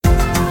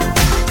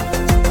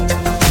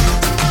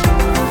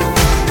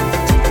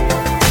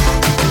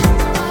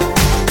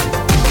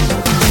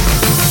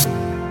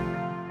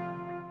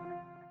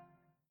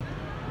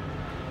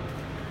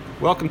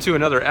Welcome to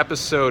another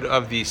episode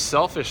of the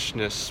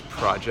Selfishness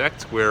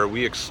Project, where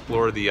we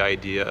explore the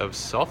idea of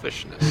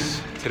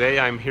selfishness. Today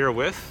I'm here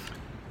with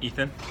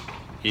Ethan,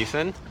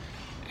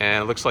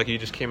 and it looks like you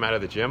just came out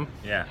of the gym.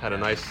 Yeah. Had a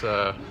nice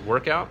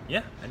workout.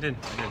 Yeah, I did.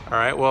 All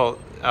right, well,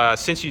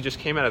 since you just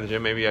came out of the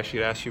gym, maybe I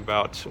should ask you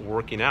about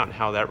working out and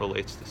how that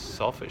relates to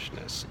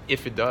selfishness,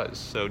 if it does.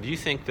 So do you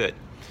think that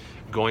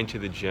going to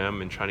the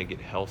gym and trying to get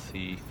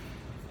healthy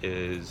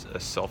is a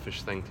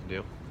selfish thing to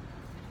do?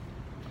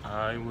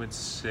 I would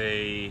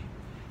say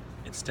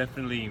it's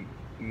definitely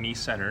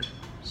me-centered.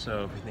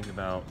 So if you think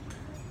about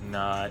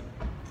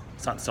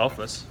it's not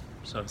selfless.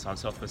 So if it's not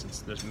selfless,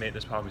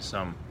 there's probably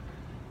some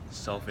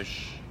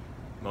selfish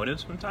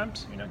motives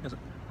sometimes, because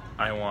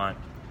I want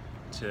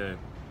to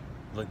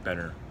look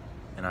better,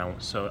 and I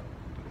want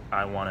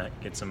to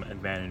get some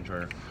advantage,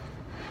 or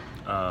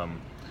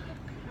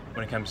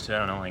when it comes to, I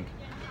don't know, like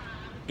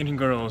getting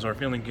girls or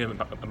feeling good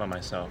about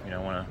myself,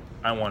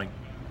 I want to.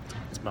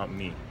 It's about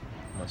me,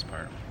 for the most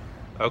part.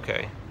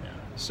 Okay. Yeah.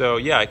 So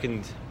yeah, I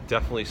can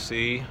definitely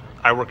see.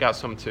 I work out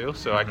some too,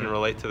 so I can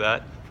relate to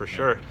that for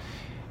sure.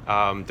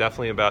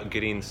 Definitely about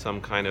getting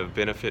some kind of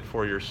benefit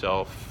for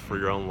yourself, for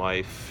your own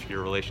life,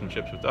 your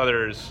relationships with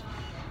others,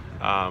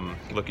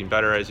 looking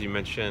better, as you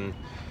mentioned.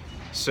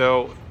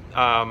 So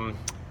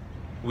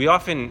we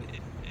often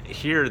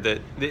hear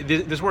that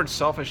this word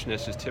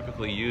selfishness is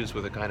typically used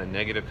with a kind of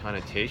negative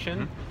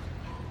connotation.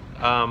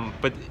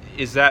 But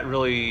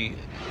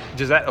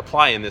does that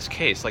apply in this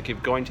case? Like,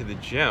 if going to the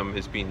gym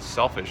is being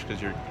selfish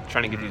because you're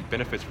trying to get these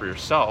benefits for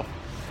yourself,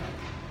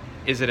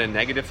 is it a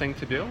negative thing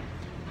to do?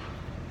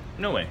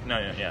 No way. No,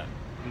 yeah,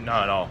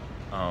 not at all.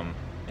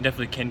 It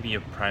definitely can be a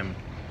prime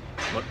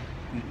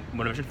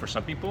motivation for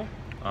some people.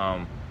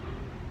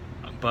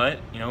 But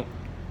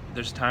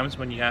there's times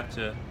when you have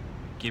to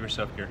give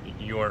yourself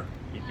your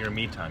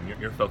me time,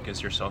 your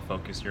focus, your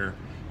self-focus, your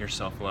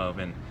self-love,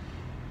 and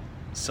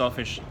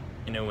selfish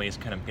in a way is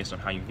kind of based on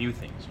how you view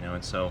things,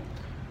 and so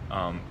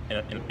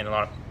in a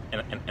lot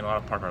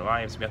of part of our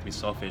lives, we have to be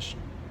selfish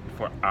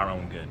for our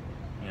own good.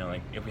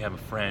 Like if we have a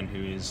friend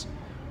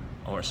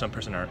or some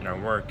person in our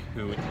work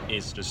who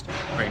is just a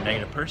very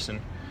negative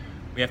person,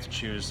 we have to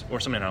choose,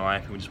 or someone in our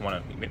life who we just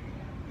want to, we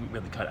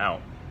have to cut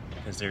out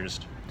because they're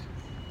just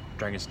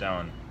dragging us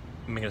down,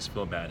 making us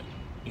feel bad.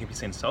 You can be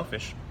saying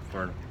selfish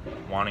for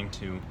wanting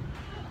to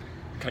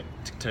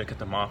cut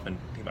them off and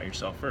think about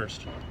yourself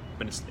first,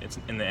 but it's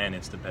in the end,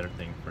 it's the better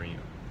thing for you.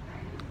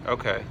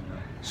 Okay.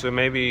 So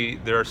maybe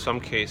there are some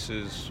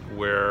cases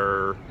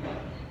where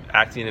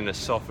acting in a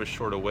selfish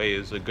sort of way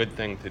is a good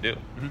thing to do.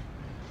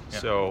 Yeah.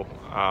 So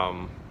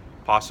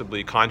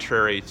possibly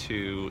contrary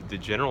to the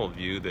general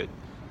view that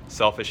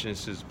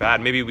selfishness is bad,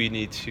 maybe we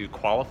need to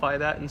qualify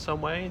that in some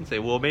way and say,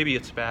 well, maybe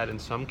it's bad in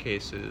some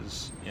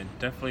cases. Yeah,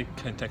 definitely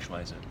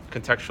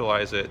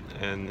contextualize it,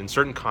 and in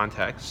certain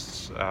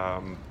contexts,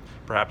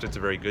 perhaps it's a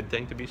very good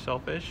thing to be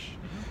selfish.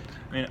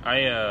 I mean,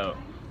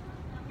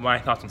 my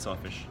thoughts on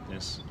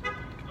selfishness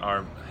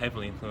are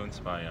heavily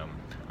influenced by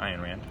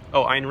Ayn Rand.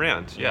 Oh, Ayn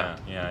Rand, yeah.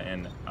 Yeah,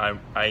 and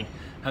I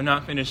have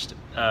not finished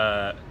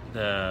Atlas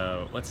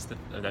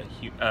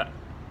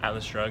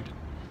Shrugged.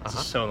 This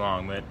is so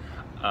long, but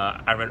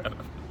I read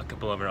a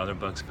couple of her other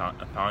books,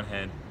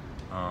 Fountainhead.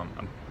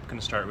 I'm going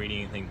to start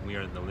reading, I think, We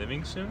Are the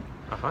Living soon.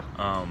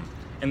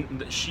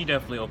 And she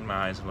definitely opened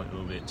my eyes a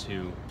little bit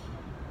to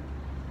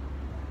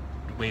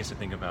ways to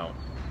think about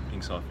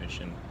being selfish,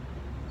 and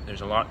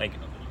there's a lot, like,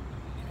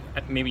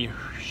 maybe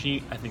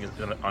I think, is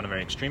on a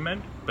very extreme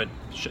end, but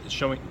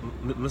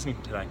listening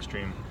to that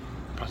extreme,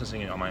 processing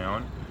it on my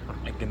own,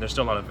 again, there's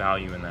still a lot of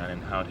value in that,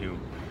 and how to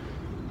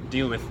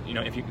deal with,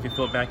 if you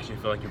feel bad because you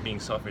feel like you're being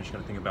selfish, you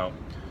got to think about,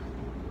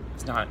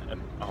 it's not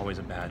always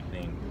a bad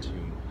thing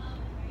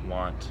to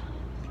want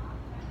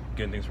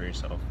good things for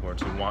yourself, or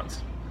to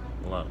want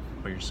love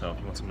for yourself.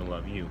 You want someone to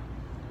love you.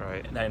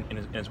 Right. And that, in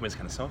its way, it's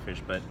kind of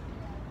selfish, but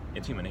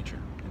it's human nature.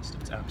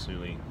 It's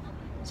absolutely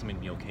something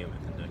to be okay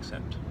with and to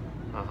accept.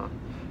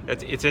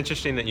 It's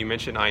interesting that you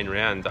mentioned Ayn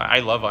Rand. I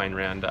love Ayn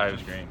Rand.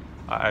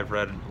 I've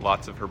read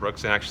lots of her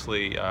books, and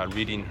actually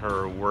reading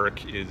her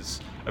work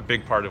is a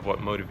big part of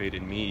what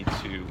motivated me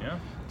to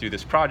do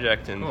this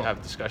project and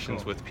have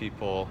discussions with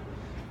people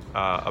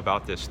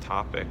about this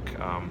topic.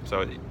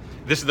 So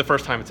this is the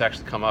first time it's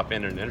actually come up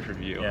in an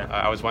interview. Yeah.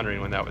 I was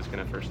wondering when that was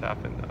going to first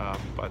happen.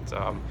 But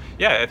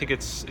I think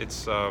it's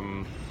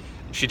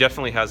she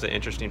definitely has an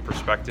interesting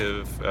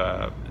perspective.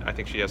 I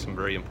think she has some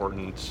very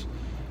important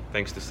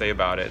things to say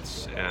about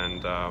it.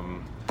 And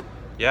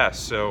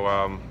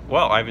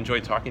well, I've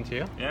enjoyed talking to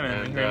you. Yeah, man.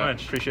 Thank you very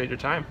much. Appreciate your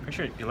time.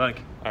 Appreciate it. Good luck.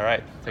 All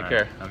right. Take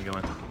care. Have a good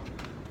one.